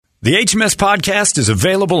The HMS podcast is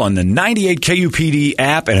available on the 98 KUPD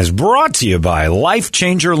app and is brought to you by Life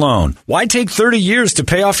Changer Loan. Why take 30 years to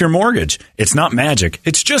pay off your mortgage? It's not magic.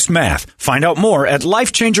 It's just math. Find out more at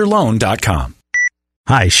lifechangerloan.com.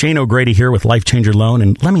 Hi, Shane O'Grady here with Life Changer Loan,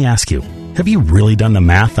 and let me ask you, have you really done the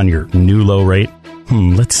math on your new low rate?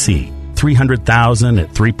 Let's see. $300,000 at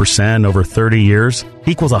 3% over 30 years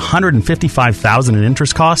equals $155,000 in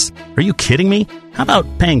interest costs? Are you kidding me? How about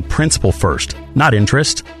paying principal first, not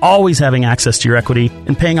interest, always having access to your equity,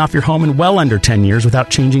 and paying off your home in well under 10 years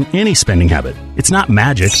without changing any spending habit? It's not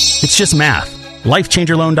magic. It's just math.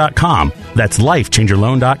 LifeChangerLoan.com. That's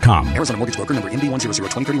LifeChangerLoan.com. Arizona Mortgage Broker number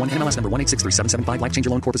MD1002031, NMLS number 1863775, Life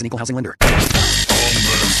Changer Loan Corp is an equal housing lender.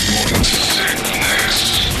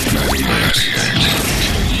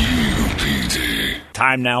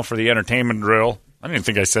 Time now for the entertainment drill. I didn't even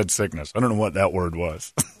think I said sickness. I don't know what that word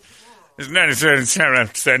was. It's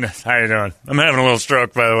 97. How you doing? I'm having a little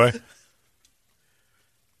stroke, by the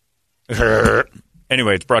way.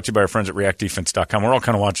 Anyway, it's brought to you by our friends at ReactDefense.com. We're all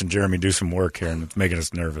kind of watching Jeremy do some work here, and it's making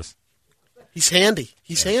us nervous. He's handy.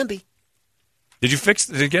 He's handy. Did you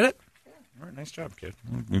get it? All right, nice job, kid.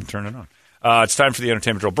 You can turn it on. It's time for the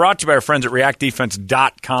entertainment drill. Brought to you by our friends at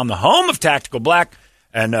ReactDefense.com, the home of Tactical Black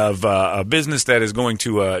and of a business that is going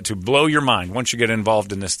to blow your mind once you get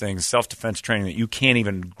involved in this thing, self-defense training that you can't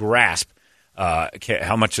even grasp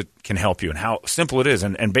how much it can help you and how simple it is,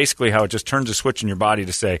 and basically how it just turns a switch in your body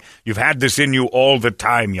to say, you've had this in you all the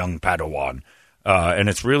time, young Padawan. And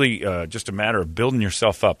it's really just a matter of building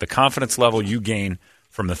yourself up. The confidence level you gain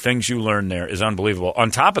from the things you learn there is unbelievable,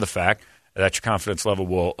 on top of the fact that your confidence level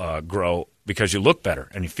will grow because you look better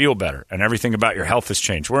and you feel better and everything about your health has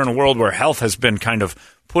changed. We're in a world where health has been kind of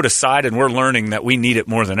put aside and we're learning that we need it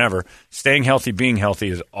more than ever. Staying healthy, being healthy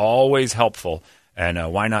is always helpful.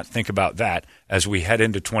 And why not think about that as we head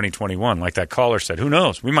into 2021? Like that caller said, who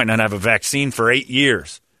knows? We might not have a vaccine for 8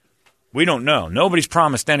 years. We don't know. Nobody's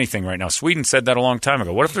promised anything right now. Sweden said that a long time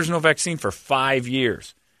ago. What if there's no vaccine for 5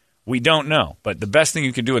 years? We don't know. But the best thing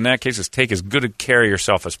you can do in that case is take as good a care of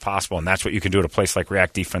yourself as possible, and that's what you can do at a place like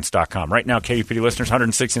ReactDefense.com. Right now, KUPD listeners,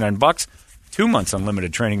 $169, 2 months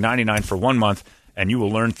unlimited training, $99 for 1 month, and you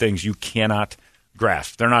will learn things you cannot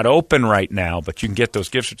grasp. They're not open right now, but you can get those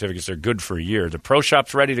gift certificates. They're good for a year. The pro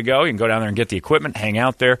shop's ready to go. You can go down there and get the equipment, hang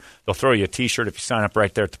out there. They'll throw you a T-shirt if you sign up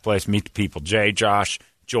right there at the place. Meet the people. Jay, Josh,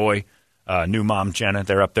 Joy, new mom Jenna.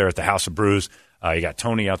 They're up there at the House of Brews. You got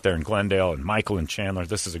Tony out there in Glendale and Michael and Chandler.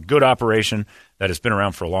 This is a good operation that has been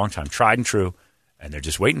around for a long time, tried and true, and they're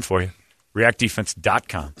just waiting for you.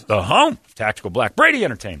 ReactDefense.com, the home of Tactical Black. Brady,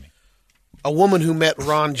 entertain me. A woman who met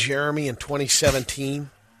Ron Jeremy in 2017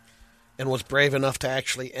 and was brave enough to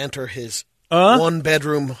actually enter his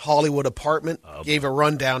one-bedroom Hollywood apartment gave a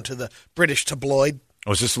rundown to the British tabloid.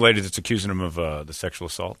 Oh, is this the lady that's accusing him of the sexual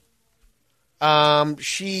assault?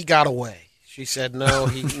 She got away. She said, no,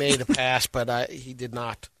 he made a pass, but he did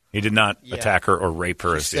not. He did not attack her or rape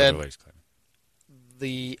her, as the other lady's claiming.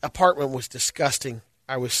 The apartment was disgusting.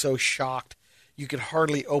 I was so shocked. You could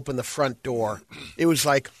hardly open the front door. It was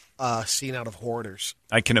like a scene out of Hoarders.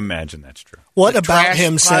 I can imagine that's true. What about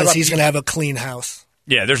him says he's going to have a clean house?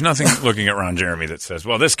 Yeah, there's nothing looking at Ron Jeremy that says,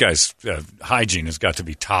 well, this guy's hygiene has got to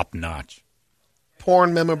be top-notch.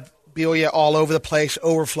 Porn memorabilia all over the place,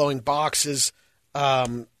 overflowing boxes.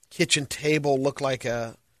 Kitchen table looked like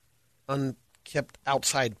a unkept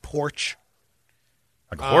outside porch.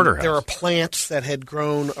 Like a hoarder house. There are plants that had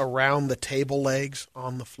grown around the table legs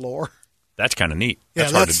on the floor. That's kind of neat.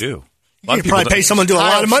 That's hard to do. You could probably pay someone to do a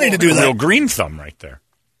lot of money to do that. Real green thumb right there.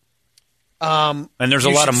 And there's a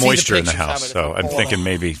lot of moisture in the house, so I'm thinking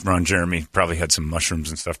maybe Ron Jeremy probably had some mushrooms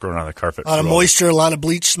and stuff growing on the carpet. A lot of moisture, a lot of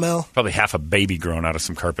bleach smell. Probably half a baby growing out of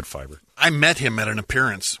some carpet fiber. I met him at an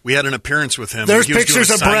appearance. We had an appearance with him. There's pictures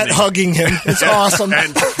of Brett hugging him. It's awesome.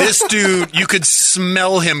 And this dude, you could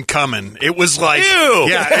smell him coming. It was like, ew.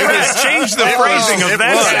 Yeah, it was. Change the phrasing of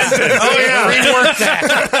that sentence. Oh yeah, Rework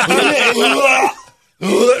that.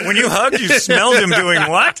 When you hug, you smelled him doing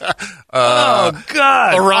what? Oh,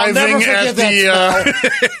 God. Arriving at the...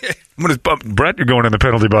 I'm gonna bump Brett, you're going in the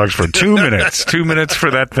penalty box for 2 minutes. 2 minutes for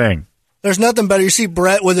that thing. There's nothing better. You see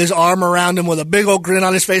Brett with his arm around him with a big old grin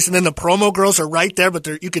on his face, and then the promo girls are right there, but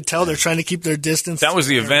you could tell they're trying to keep their distance. That was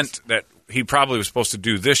the event that he probably was supposed to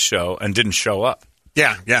do this show and didn't show up.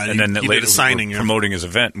 Yeah. And then he later did a signing, promoting his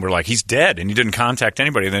event, and we're like, he's dead, and he didn't contact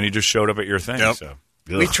anybody, and then he just showed up at your thing. Yep. So.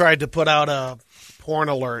 We tried to put out a porn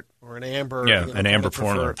alert or an Amber, an Amber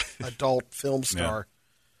porn alert, adult film star.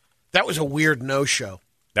 Yeah. That was a weird no-show.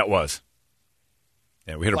 That was.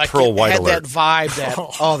 Yeah, we had like a pearl white had alert. That vibe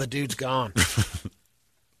that the dude's gone.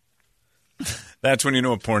 That's when you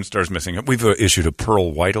know a porn star's missing. We've issued a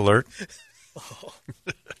Pearl White alert.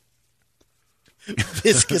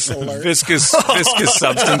 Viscous alert. Viscous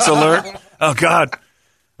substance alert. Oh, God.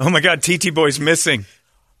 Oh, my God. TT Boy's missing.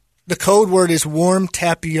 The code word is warm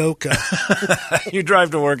tapioca. You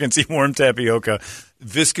drive to work and see warm tapioca.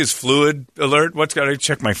 Viscous fluid alert. What's got to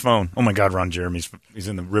check my phone? Oh, my God. Ron Jeremy's he's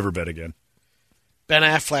in the riverbed again. Ben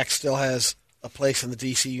Affleck still has a place in the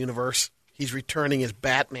DC universe. He's returning as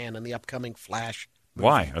Batman in the upcoming Flash.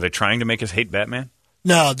 Why? Are they trying to make us hate Batman?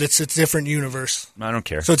 No, it's a different universe. I don't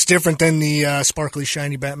care. So it's different than the sparkly,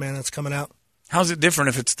 shiny Batman that's coming out. How's it different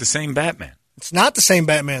if it's the same Batman? It's not the same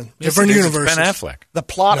Batman. Different Yes, it is. universe. It's Ben Affleck. The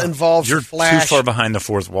plot involves You're Flash. too far behind the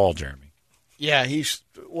fourth wall, Jeremy. Yeah, he's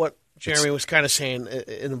what Jeremy was kind of saying. It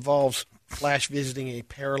involves Flash visiting a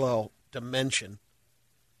parallel dimension,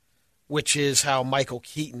 which is how Michael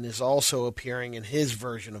Keaton is also appearing in his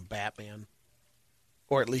version of Batman,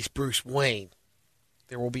 or at least Bruce Wayne.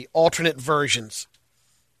 There will be alternate versions.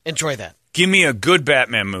 Enjoy that. Give me a good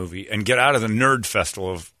Batman movie and get out of the nerd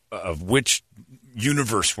festival of which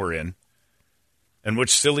universe we're in and which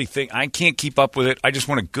silly thing. I can't keep up with it. I just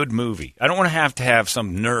want a good movie. I don't want to have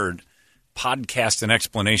some nerd podcast an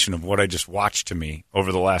explanation of what I just watched to me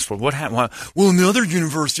over the last one. What happened? Well, in the other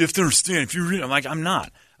universe, you have to understand. If you read, I'm like, I'm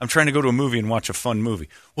not. I'm trying to go to a movie and watch a fun movie.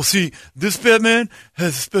 Well, see, this Batman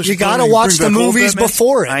has a special. You got to watch the movies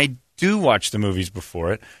before it. I do watch the movies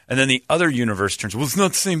before it, and then the other universe turns. Well, it's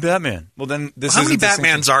not the same Batman. Well, then this. How many isn't the same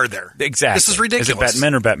Batmans thing. are there? Exactly. This is ridiculous. Is it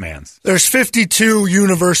Batman or Batmans? There's 52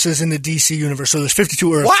 universes in the DC universe, so there's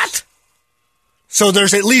 52 Earths. What? So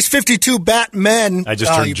there's at least 52 Batmen. I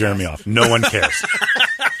just turned Jeremy off. No one cares.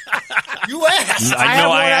 You asked. I have know,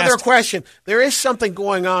 one I other asked. question. There is something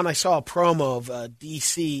going on. I saw a promo of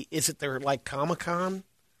DC. Is it their like Comic-Con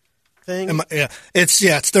thing?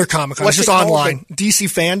 It's their Comic-Con. What's It's just it called? online. DC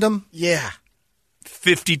Fandom? Yeah.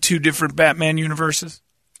 52 different Batman universes.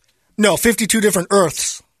 No, 52 different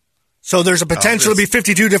Earths. So there's a potential to be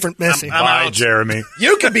 52 different missing. Bye, Jeremy.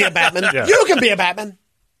 You can be a Batman. Yeah. You can be a Batman.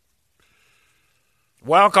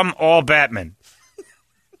 Welcome, all Batman.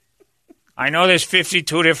 I know there's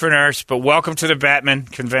 52 different Earths, but welcome to the Batman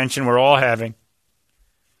convention we're all having.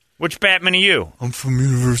 Which Batman are you? I'm from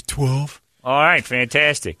Universe 12. All right,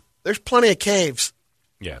 fantastic. There's plenty of caves.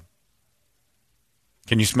 Yeah.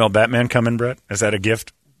 Can you smell Batman coming, Brett? Is that a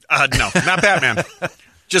gift? No, not Batman.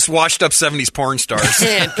 Just washed up 70s porn stars.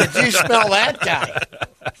 Man, could you smell that guy?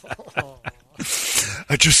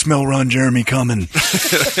 I just smell Ron Jeremy coming.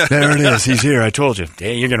 There it is. He's here. I told you.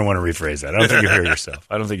 Hey, you're going to want to rephrase that. I don't think you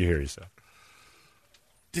hear yourself.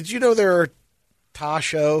 Did you know there are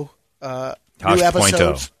Tosho new Tosh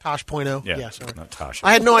episodes? Pointo. Tosh.0. Yeah, sorry. not Tasha.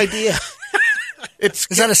 I had no idea. Is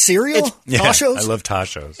that a cereal? Yeah, Toshos? I love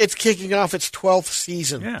Tashos. It's kicking off its 12th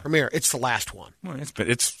season Yeah. premiere. It's the last one. Well,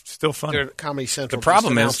 it's still funny. They're Comedy Central. The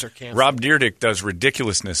problem just is announced their Rob cancel. Dyrdek does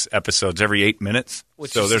ridiculousness episodes every 8 minutes.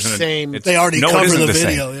 Which so is there's the an, same- it's- They already no, it cover isn't the same.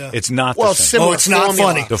 video, yeah. It's not Well, the same. similar it's not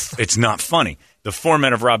formula. funny. It's not funny. The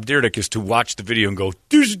format of Rob Dyrdek is to watch the video and go,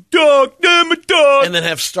 "There's a dog, damn a dog." And then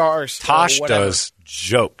have stars. or Tosh whatever. does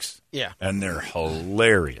jokes. Yeah. And they're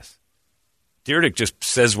hilarious. Dyrdek just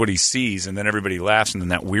says what he sees, and then everybody laughs, and then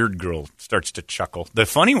that weird girl starts to chuckle. The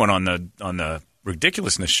funny one on the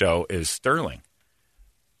ridiculousness show is Sterling.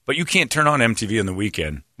 But you can't turn on MTV on the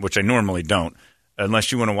weekend, which I normally don't,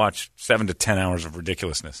 unless you want to watch 7 to 10 hours of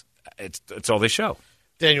ridiculousness. It's all they show.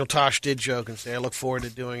 Daniel Tosh did joke and say, I look forward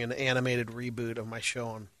to doing an animated reboot of my show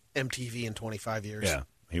on MTV in 25 years. Yeah,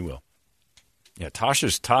 he will. Yeah, Tosh.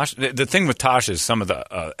 The thing with Tosh is some of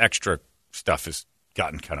the extra stuff has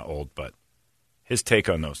gotten kind of old, but his take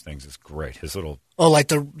on those things is great. His little like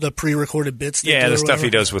the pre-recorded bits. they do the or stuff whatever? he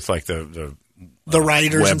does with like the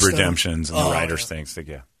writers web and stuff. redemptions and the Oh, writers yeah. things.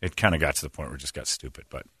 It kind of got to the point where it just got stupid,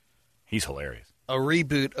 but he's hilarious. A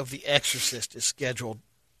reboot of The Exorcist is scheduled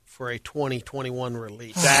for a 2021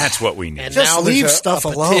 release. That's what we need. And Just now there's leave a stuff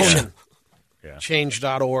alone. petition, Yeah.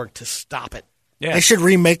 Change.org, to stop it. Yeah. They should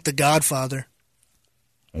remake The Godfather.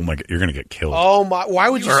 Oh my God, you're gonna get killed. Oh my! Why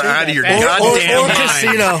would you You're say out that? of your That- goddamn or mind.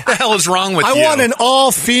 Casino. What the hell is wrong with I you? want an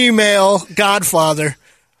all-female Godfather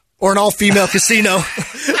or an all-female Casino.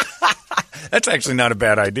 That's actually not a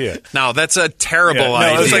bad idea. No, that's a terrible No,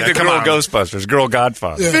 idea. it's like the Come girl on. Ghostbusters, Girl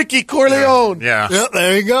Godfather. Vicky Corleone. Yeah. Yep,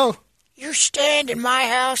 there you go. You stand in my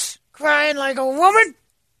house crying like a woman,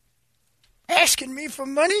 asking me for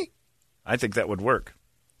money? I think that would work.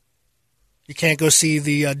 You can't go see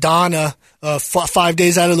the Donna 5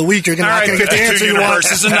 days out of the week. You're All not right, going to get the 52 answer you want.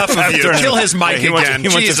 universes. Enough of you. Kill his mic He wants- again. he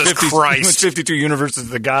wants Jesus 50 He Christ. wants 52 universes of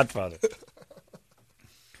The Godfather.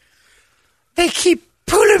 They keep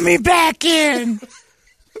pulling me back in.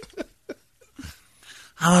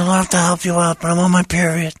 I would love to help you out, but I'm on my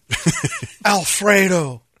period.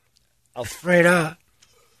 Alfredo.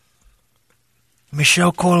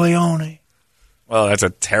 Michelle Corleone. Well, that's a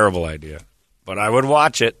terrible idea. But I would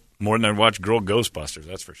watch it more than I'd watch Girl Ghostbusters,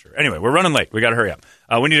 that's for sure. Anyway, we're running late. We got to hurry up.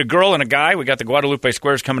 We need a girl and a guy. We got the Guadalupe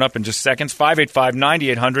Squares coming up in just seconds.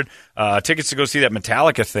 585-9800. Tickets to go see that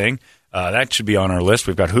Metallica thing. That should be on our list.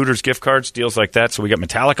 We've got Hooters gift cards, deals like that. So we got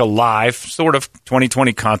Metallica Live, sort of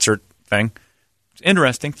 2020 concert thing. It's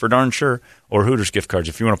interesting, for darn sure. Or Hooters gift cards.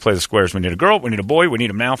 If you want to play the Squares, we need a girl, we need a boy, we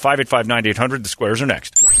need them now. 585-9800. The Squares are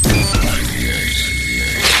next.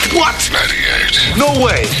 98. What? 98. No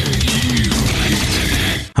way.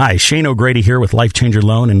 Hi, Shane O'Grady here with Life Changer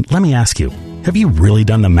Loan, and let me ask you, have you really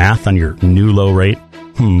done the math on your new low rate?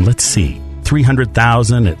 Let's see.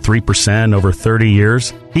 $300,000 at 3% over 30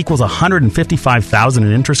 years equals $155,000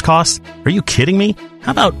 in interest costs? Are you kidding me?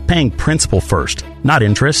 How about paying principal first, not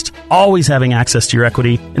interest, always having access to your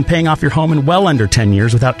equity, and paying off your home in well under 10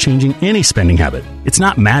 years without changing any spending habit? It's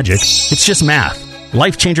not magic, it's just math.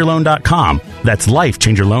 LifeChangerLoan.com. That's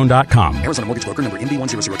LifeChangerLoan.com. Arizona Mortgage Broker number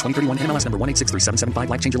MB1002031, NMLS number 1863775.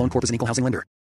 Life Changer Loan Corp is an equal housing lender.